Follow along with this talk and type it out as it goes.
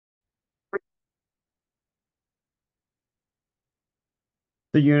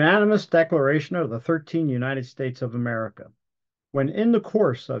The unanimous declaration of the 13 United States of America. When in the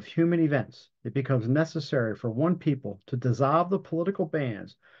course of human events it becomes necessary for one people to dissolve the political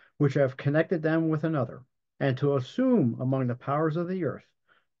bands which have connected them with another, and to assume among the powers of the earth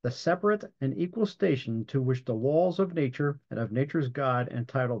the separate and equal station to which the laws of nature and of nature's God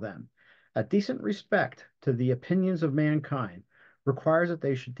entitle them, a decent respect to the opinions of mankind requires that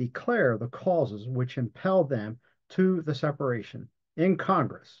they should declare the causes which impel them to the separation in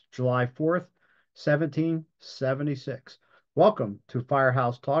Congress, July 4th, 1776. Welcome to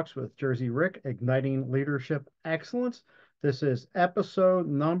Firehouse Talks with Jersey Rick, igniting leadership excellence. This is episode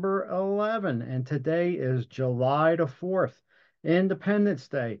number 11, and today is July the 4th, Independence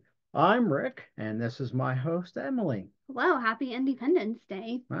Day. I'm Rick, and this is my host, Emily. Hello, happy Independence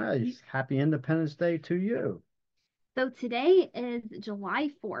Day. Nice. Happy Independence Day to you. So today is July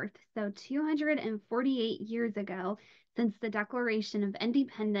 4th, so 248 years ago since the Declaration of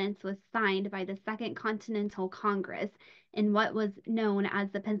Independence was signed by the Second Continental Congress in what was known as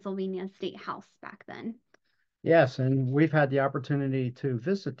the Pennsylvania State House back then. Yes, and we've had the opportunity to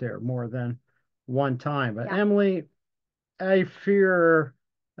visit there more than one time. But Yeah. Emily, I fear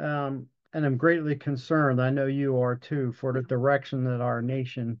and am greatly concerned. I know you are too, for the direction that our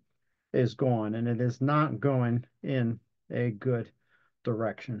nation is going, and it is not going in a good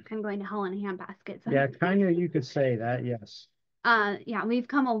direction. I'm going to hell in a handbasket. Yeah, kind of you could say that, yes. Yeah, we've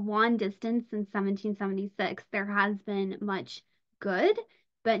come a long distance since 1776. There has been much good,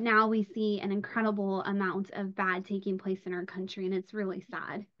 but now we see an incredible amount of bad taking place in our country, and it's really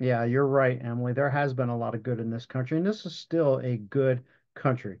sad. Yeah, you're right, Emily. There has been a lot of good in this country, and this is still a good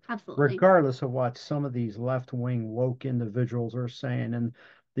country, Absolutely. regardless of what some of these left-wing woke individuals are saying and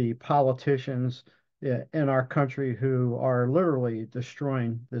the politicians in our country who are literally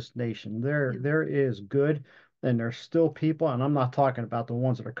destroying this nation. There, Yeah. there is good, and there's still people, and I'm not talking about the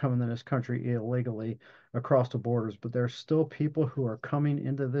ones that are coming in this country illegally across the borders, but there's still people who are coming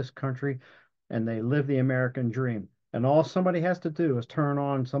into this country and they live the American dream. And all somebody has to do is turn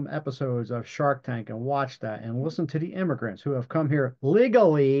on some episodes of Shark Tank and watch that and listen to the immigrants who have come here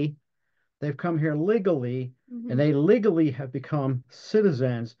legally. They've come here legally and Mhm. they legally have become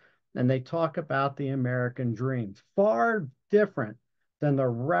citizens, and they talk about the American dream. Far different than the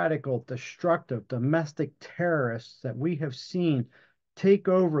radical, destructive domestic terrorists that we have seen take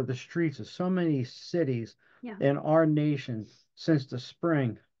over the streets of so many cities Yeah. in our nation since the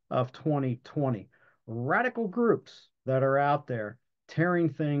spring of 2020. Radical groups that are out there tearing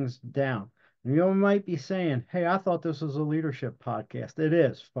things down. You might be saying, hey, I thought this was a leadership podcast. It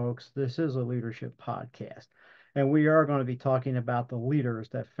is, folks. This is a leadership podcast. And we are going to be talking about the leaders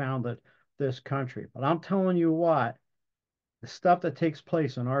that founded this country. But I'm telling you what, the stuff that takes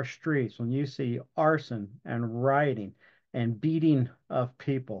place on our streets when you see arson and rioting and beating of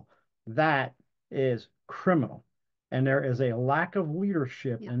people, that is criminal. And there is a lack of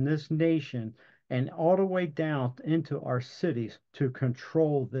leadership Yeah. in this nation and all the way down into our cities to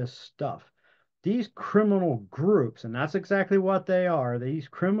control this stuff. These criminal groups, and that's exactly what they are, these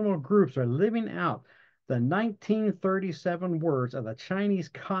criminal groups are living out the 1937 words of the Chinese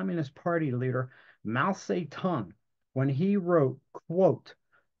Communist Party leader Mao Zedong when he wrote, quote,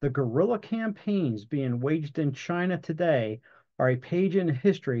 the guerrilla campaigns being waged in China today are a page in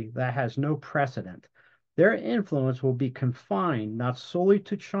history that has no precedent. Their influence will be confined not solely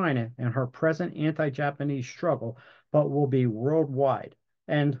to China and her present anti-Japanese struggle, but will be worldwide.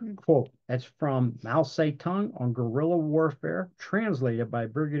 End Mm. quote. That's from Mao Zedong on guerrilla warfare, translated by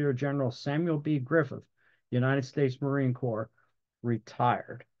Brigadier General Samuel B. Griffith, United States Marine Corps,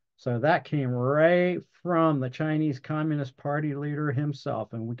 retired. So that came right from the Chinese Communist Party leader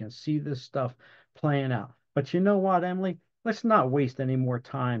himself, and we can see this stuff playing out. But you know what, Emily? Let's not waste any more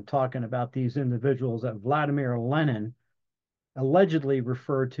time talking about these individuals that Vladimir Lenin allegedly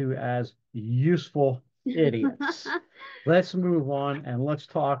referred to as useful idiots. Let's move on and let's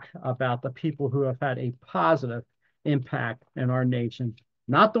talk about the people who have had a positive impact in our nation,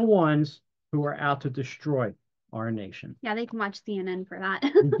 not the ones who are out to destroy our nation. Yeah, they can watch CNN for that.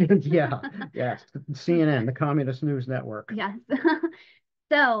 Yeah, yes. CNN, the Communist News Network. Yes.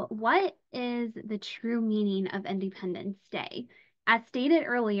 So, what is the true meaning of Independence Day? As stated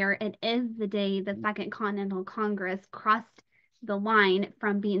earlier, it is the day the Second Continental Congress crossed the line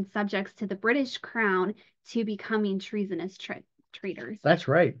from being subjects to the British Crown to becoming treasonous traitors. That's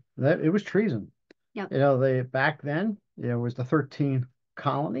right. That it was treason. Yep. They back then, it was the 13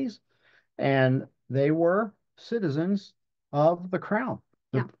 colonies, and they were citizens of the crown,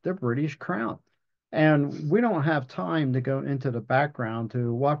 Yeah. the British crown. And we don't have time to go into the background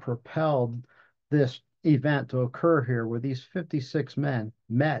to what propelled this event to occur here where these 56 men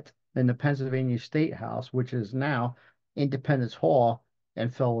met in the Pennsylvania State House, which is now Independence Hall in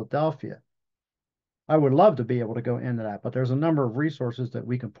Philadelphia. I would love to be able to go into that, but there's a number of resources that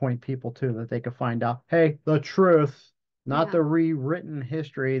we can point people to that they can find out, hey, the truth, not Yeah. the rewritten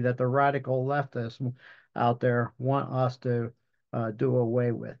history that the radical leftists out there want us to do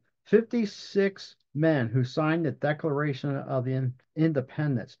away with. 56 men who signed the Declaration of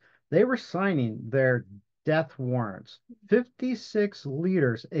Independence. They were signing their death warrants. 56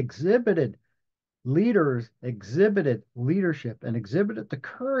 leaders exhibited leadership and exhibited the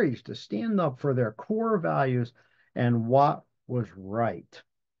courage to stand up for their core values and what was right.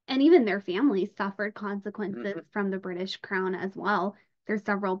 And even their families suffered consequences from the British Crown as well. There's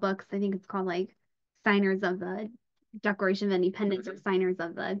several books. I think it's called like Signers of the Declaration of Independence or Signers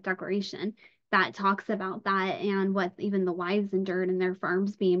of the Declaration that talks about that and what even the wives endured and their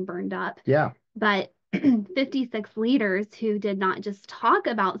farms being burned up. Yeah, But 56 leaders who did not just talk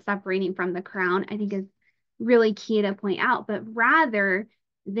about separating from the crown, I think is really key to point out, but rather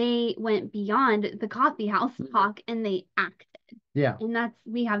they went beyond the coffee house talk and they acted. yeah, And that's,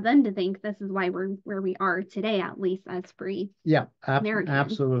 we have them to thank. This is why we're where we are today, at least as free yeah, Americans.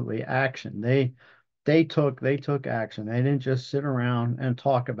 absolutely. Action. They took action. They didn't just sit around and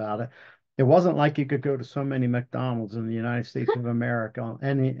talk about it. It wasn't like you could go to so many McDonald's in the United States of America on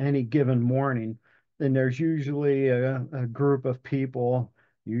any given morning, and there's usually a group of people,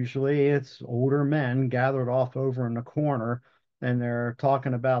 usually it's older men gathered off over in the corner, and they're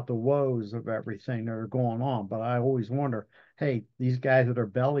talking about the woes of everything that are going on. But I always wonder, hey, these guys that are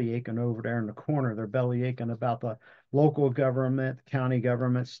belly aching over there in the corner, they're belly aching about the local government, county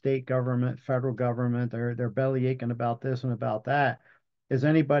government, state government, federal government. They're belly aching about this and about that. Is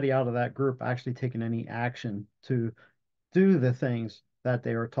anybody out of that group actually taking any action to do the things that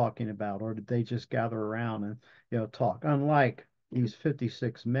they are talking about, or did they just gather around and talk? Unlike Yeah. these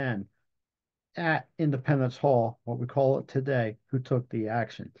 56 men at Independence Hall, what we call it today, who took the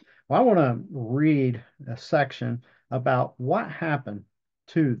action. Well, I want to read a section about what happened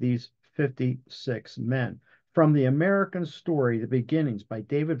to these 56 men from the American Story, The Beginnings by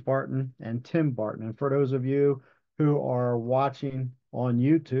David Barton and Tim Barton. And for those of you who are watching on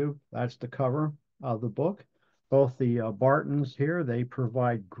YouTube, that's the cover of the book. Both the Bartons here, they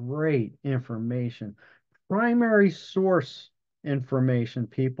provide great information, primary source information,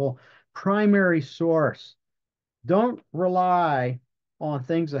 people, primary source. Don't rely on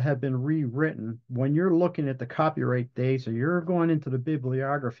things that have been rewritten when you're looking at the copyright dates or you're going into the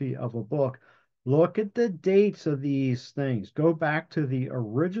bibliography of a book. Look at the dates of these things. Go back to the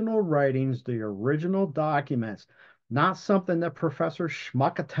original writings, the original documents, not something that Professor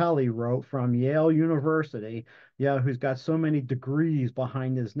Schmuckatelli wrote from Yale University, who's got so many degrees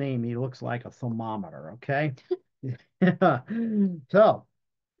behind his name, he looks like a thermometer, okay? Yeah. So,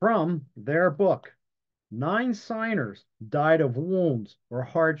 from their book, 9 signers died of wounds or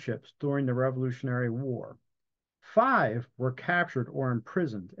hardships during the Revolutionary War. 5 were captured or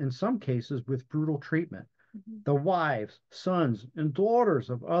imprisoned, in some cases with brutal treatment. Mhm. The wives, sons, and daughters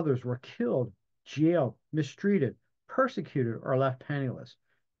of others were killed, jailed, mistreated, persecuted, or left penniless.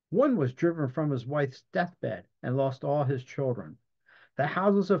 One was driven from his wife's deathbed and lost all his children. The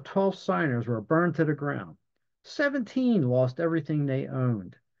houses of 12 signers were burned to the ground. 17 lost everything they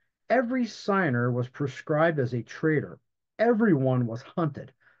owned. Every signer was proscribed as a traitor. Everyone was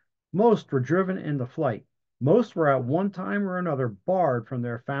hunted. Most were driven into flight. Most were at one time or another barred from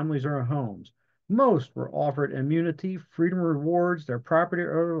their families or homes. Most were offered immunity, freedom rewards, their property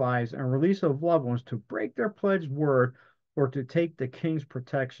or their lives, and release of loved ones to break their pledged word or to take the king's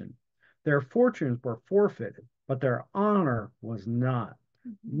protection. Their fortunes were forfeited, but their honor was not.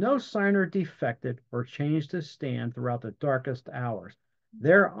 No signer defected or changed his stand throughout the darkest hours.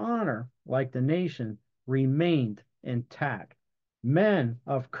 Their honor, like the nation, remained intact. Men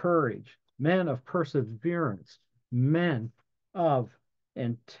of courage, men of perseverance, men of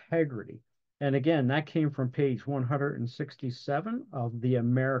integrity. And again, that came from page 167 of The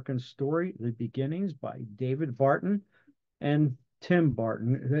American Story, The Beginnings by David Barton and Tim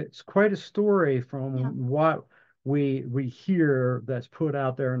Barton. It's quite a story Yeah. from what we hear that's put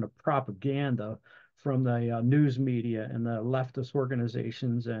out there in the propaganda from the news media and the leftist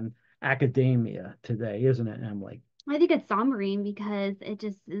organizations and academia today, isn't it, Emily? I think it's sombering because it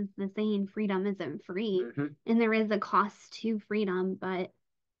just is the saying freedom isn't free. Mhm. And there is a cost to freedom, but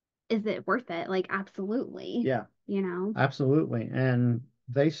is it worth it? Like, absolutely, Yeah, you know? absolutely. And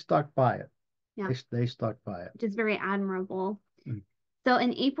they stuck by it. Yeah, They stuck by it. which is very admirable. Mm. So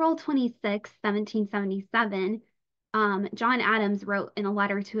in April 26, 1777, John Adams wrote in a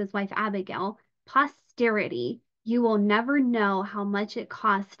letter to his wife Abigail, Posterity. You will never know how much it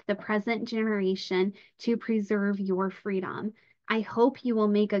cost the present generation to preserve your freedom. I hope you will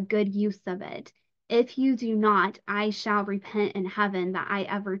make a good use of it. If you do not, I shall repent in heaven that I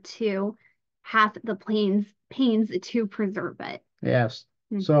ever too hath the pains to preserve it. Yes.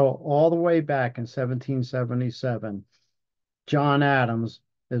 Hmm. So all the way back in 1777, John Adams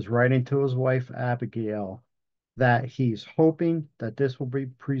is writing to his wife Abigail that he's hoping that this will be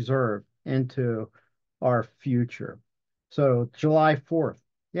preserved into our future. So July 4th,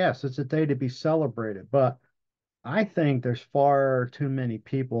 yes, it's a day to be celebrated, but I think there's far too many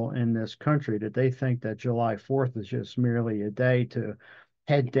people in this country that they think that July 4th is just merely a day to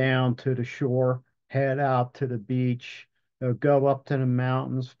head down to the shore, head out to the beach, go up to the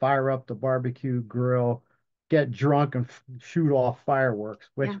mountains, fire up the barbecue grill, get drunk and shoot off fireworks,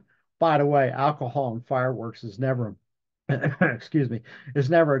 which, Yeah. by the way, alcohol and fireworks is never, excuse me, is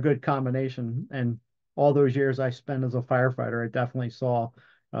never a good combination. And all those years I spent as a firefighter, I definitely saw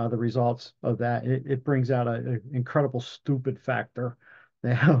the results of that. It brings out an incredible stupid factor.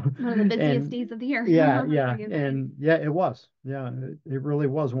 One of the busiest And days of the year. yeah, As yeah, they can say. and yeah, it was. Yeah, it really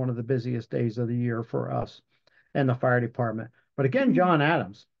was one of the busiest days of the year for us and the fire department. But again, John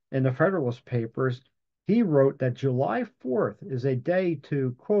Adams in the Federalist Papers, he wrote that July 4th is a day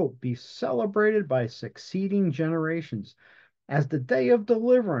to, quote, be celebrated by succeeding generations as the day of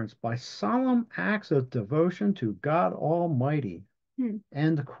deliverance by solemn acts of devotion to God Almighty. Hmm.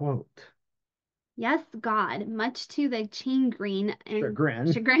 End quote. Yes, God, much to the chagrin and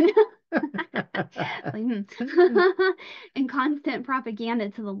Chagrin. chagrin like, and constant propaganda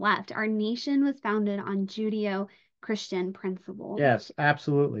to the left, our nation was founded on Judeo-Christian principles. Yes,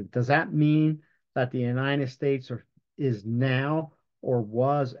 absolutely. Does that mean that the United States is now or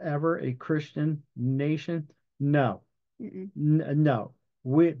was ever a Christian nation? No. Mm-mm. No,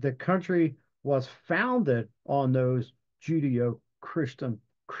 the country was founded on those Judeo-Christian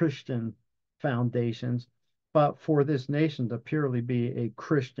foundations, but for this nation to purely be a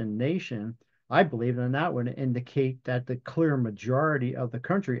Christian nation, I believe, then that would indicate that the clear majority of the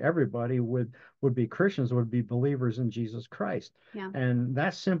country, everybody would be Christians, would be believers in Jesus Christ, Yeah. and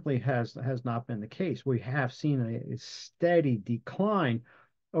that simply has not been the case. We have seen a steady decline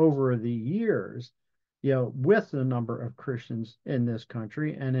over the years, with the number of Christians in this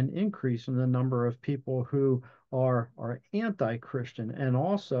country and an increase in the number of people who are anti-Christian. And Yeah.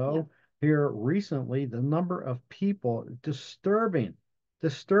 also here recently, the number of people disturbing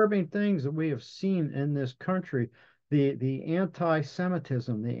things that we have seen in this country, the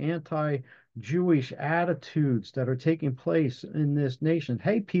anti-Semitism, the anti-Jewish attitudes that are taking place in this nation.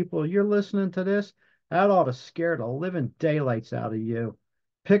 Hey, people, you're listening to this? That ought to scare the living daylights out of you.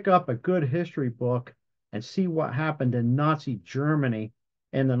 Pick up a good history book and see what happened in Nazi Germany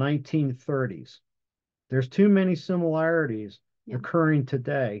in the 1930s. There's too many similarities Yeah. occurring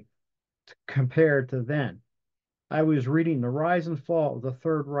today compared to then. I was reading The Rise and Fall of the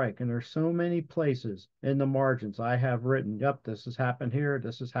Third Reich, and there's so many places in the margins I have written, yep, this has happened here,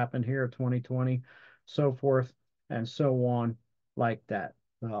 this has happened here, 2020, so forth and so on, like that.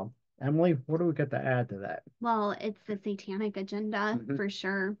 Emily, what do we got to add to that? Well, it's the satanic agenda Mhm, for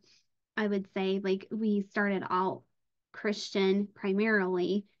sure. I would say, like, we started out Christian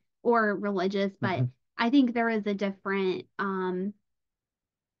primarily or religious, but mhm, I think there is a different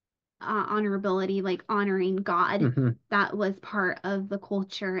honorability, like honoring God, mhm. that was part of the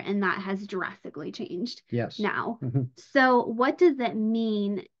culture, and that has drastically changed Yes. now. Mhm. So, what does it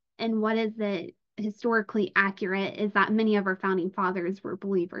mean, and what is it historically accurate is that many of our founding fathers were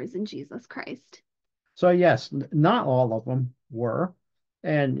believers in Jesus Christ. So yes, not all of them were,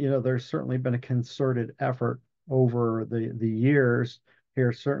 and there's certainly been a concerted effort over the years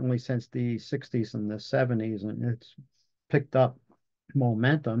here, certainly since the 60s and the 70s, and it's picked up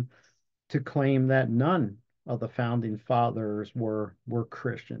momentum to claim that none of the founding fathers were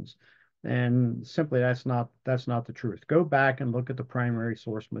Christians. And simply that's not the truth. Go back and look at the primary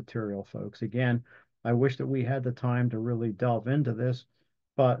source material, folks. Again, I wish that we had the time to really delve into this,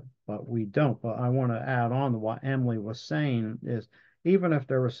 but we don't. But I want to add on to what Emily was saying is even if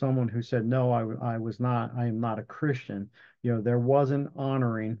there was someone who said, no, I am not a Christian, there was an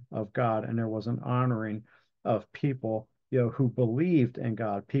honoring of God and there was an honoring of people who believed in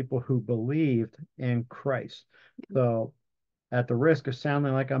God, people who believed in Christ. So, at the risk of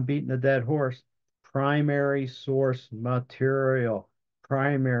sounding like I'm beating a dead horse, primary source material,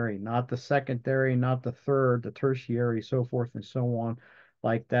 primary, not the secondary, not the third, the tertiary, so forth and so on,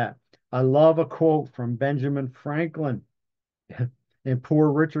 like that. I love a quote from Benjamin Franklin in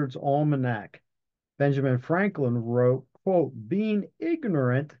Poor Richard's Almanac. Benjamin Franklin wrote, quote, being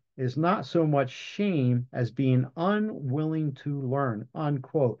ignorant is not so much shame as being unwilling to learn,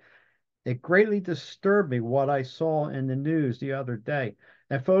 unquote. It greatly disturbed me what I saw in the news the other day.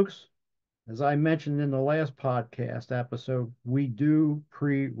 And folks, as I mentioned in the last podcast episode, we do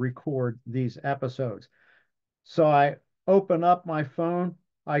pre-record these episodes. So I open up my phone,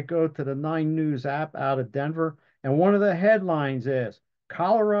 I go to the 9 News app out of Denver, and one of the headlines is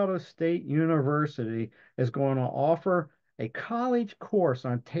Colorado State University is going to offer a college course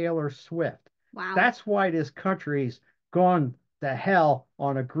on Taylor Swift. Wow. That's why this country's gone to hell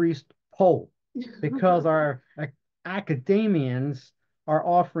on a greased pole because our academians are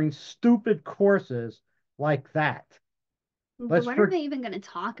offering stupid courses like that. But Let's what are for they even going to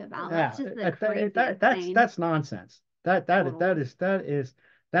talk about? That's yeah, just the craziest thing. that's nonsense. That that Total. that is that is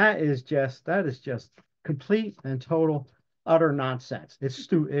that is just complete and total utter nonsense. It's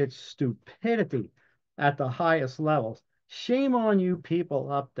stupidity at the highest levels. Shame on you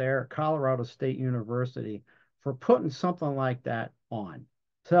people up there at Colorado State University for putting something like that on.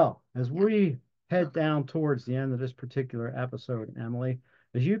 So, as Yeah. we head down towards the end of this particular episode, Emily,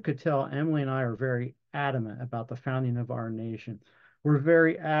 as you could tell, Emily and I are very adamant about the founding of our nation. We're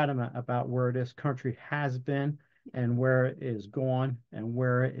very adamant about where this country has been and where it is going and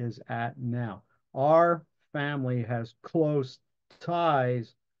where it is at now. Our family has close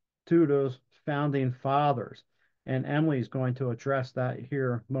ties to those founding fathers, and Emily's going to address that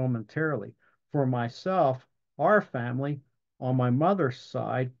here momentarily. For myself, our family on my mother's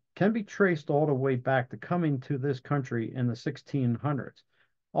side can be traced all the way back to coming to this country in the 1600s,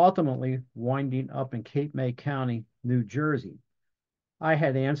 ultimately winding up in Cape May County, New Jersey. I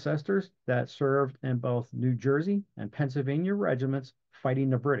had ancestors that served in both New Jersey and Pennsylvania regiments fighting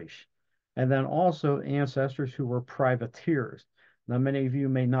the British, and then also ancestors who were privateers. Now, many of you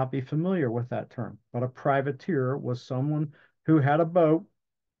may not be familiar with that term, but a privateer was someone who had a boat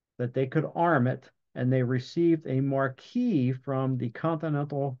that they could arm it, and they received a marquee from the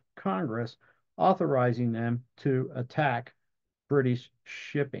Continental Congress authorizing them to attack British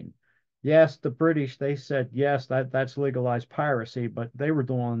shipping. Yes, the British, they said yes, that's legalized piracy, but they were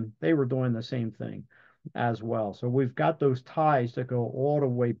doing the same thing as well. So we've got those ties that go all the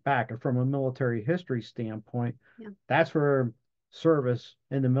way back. And from a military history standpoint, Yeah. that's where service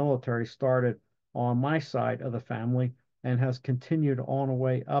in the military started on my side of the family and has continued on the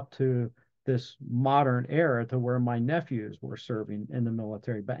way up to this modern era to where my nephews were serving in the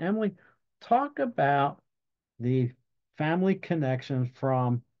military. But Emily, talk about the family connection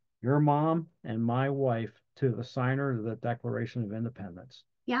from your mom and my wife to the signers of the Declaration of Independence.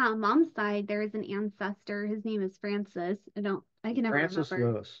 Yeah, on mom's side, there is an ancestor. His name is Francis. I can never Francis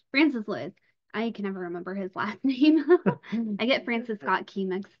remember. Lewis. Francis Liz. I can never remember his last name. I get Francis Scott Key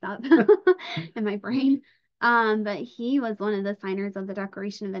mixed up in my brain. But he was one of the signers of the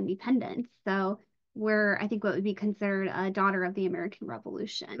Declaration of Independence. So we're, I think, what would be considered a daughter of the American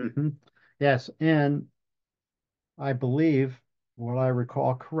Revolution. Mhm. Yes, and I believe what I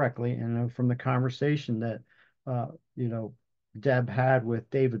recall correctly, and from the conversation that uh, you know Deb had with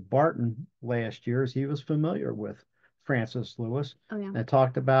David Barton last year, is he was familiar with Francis Lewis Oh yeah, and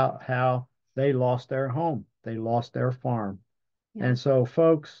talked about how they lost their home, they lost their farm. yeah. And so,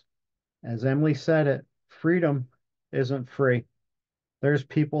 folks, as Emily said it, freedom isn't free. There's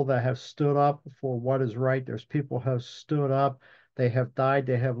people that have stood up for what is right. There's people who have stood up. They have died.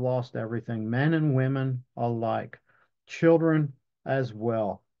 They have lost everything, men and women alike, children as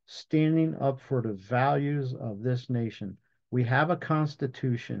well, standing up for the values of this nation. We have a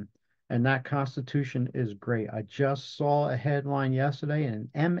constitution, and that constitution is great. I just saw a headline yesterday, an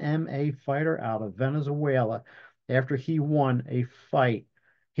MMA fighter out of Venezuela, after he won a fight,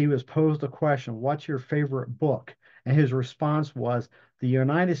 he was posed a question, what's your favorite book? And his response was, the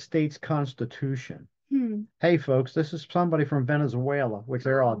United States Constitution. Hmm. Hey, folks, this is somebody from Venezuela, which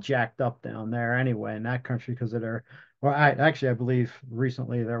they're all Oh, jacked up down there anyway in that country because of their. Well, I believe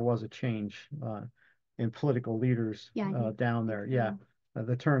recently there was a change in political leaders yeah, down I think there. Yeah, so.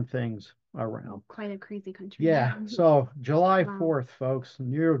 that turned things around. Quite a crazy country. Yeah, so July Wow. 4th, folks,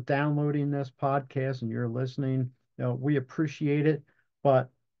 and you're downloading this podcast and you're listening. We appreciate it, but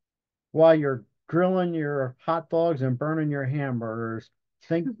while you're grilling your hot dogs and burning your hamburgers,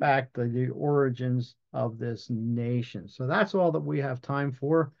 think back to the origins of this nation. So that's all that we have time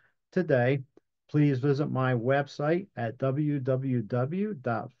for today. Please visit my website at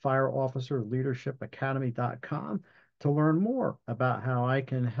www.fireofficerleadershipacademy.com to learn more about how I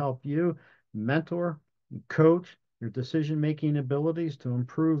can help you mentor and coach your decision making abilities to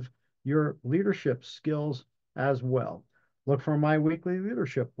improve your leadership skills as well. Look for my weekly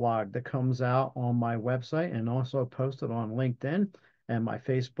leadership blog that comes out on my website and also posted on LinkedIn. and my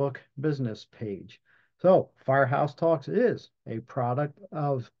Facebook business page. So, Firehouse Talks is a product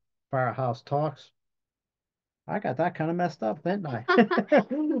of Firehouse Talks. I got that kind of messed up, didn't I?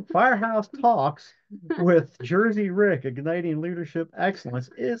 Firehouse Talks with Jersey Rick, Igniting Leadership Excellence,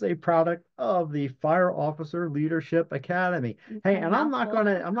 is a product of the Fire Officer Leadership Academy. Hey, and I'm not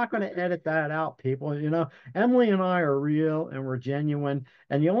gonna edit that out, people. You know, Emily and I are real and we're genuine.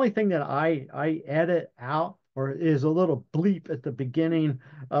 And the only thing that I edit out or is a little bleep at the beginning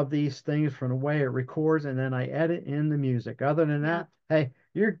of these things from the way it records, and then I edit in the music. Other than Yeah, that, hey,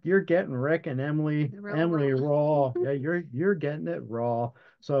 you're getting Rick and the real Emily raw. raw. Yeah, you're getting it raw.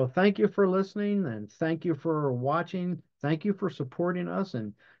 So thank you for listening and thank you for watching. Thank you for supporting us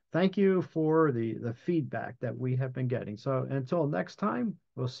and thank you for the feedback that we have been getting. So until next time,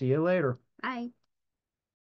 we'll see you later. Bye.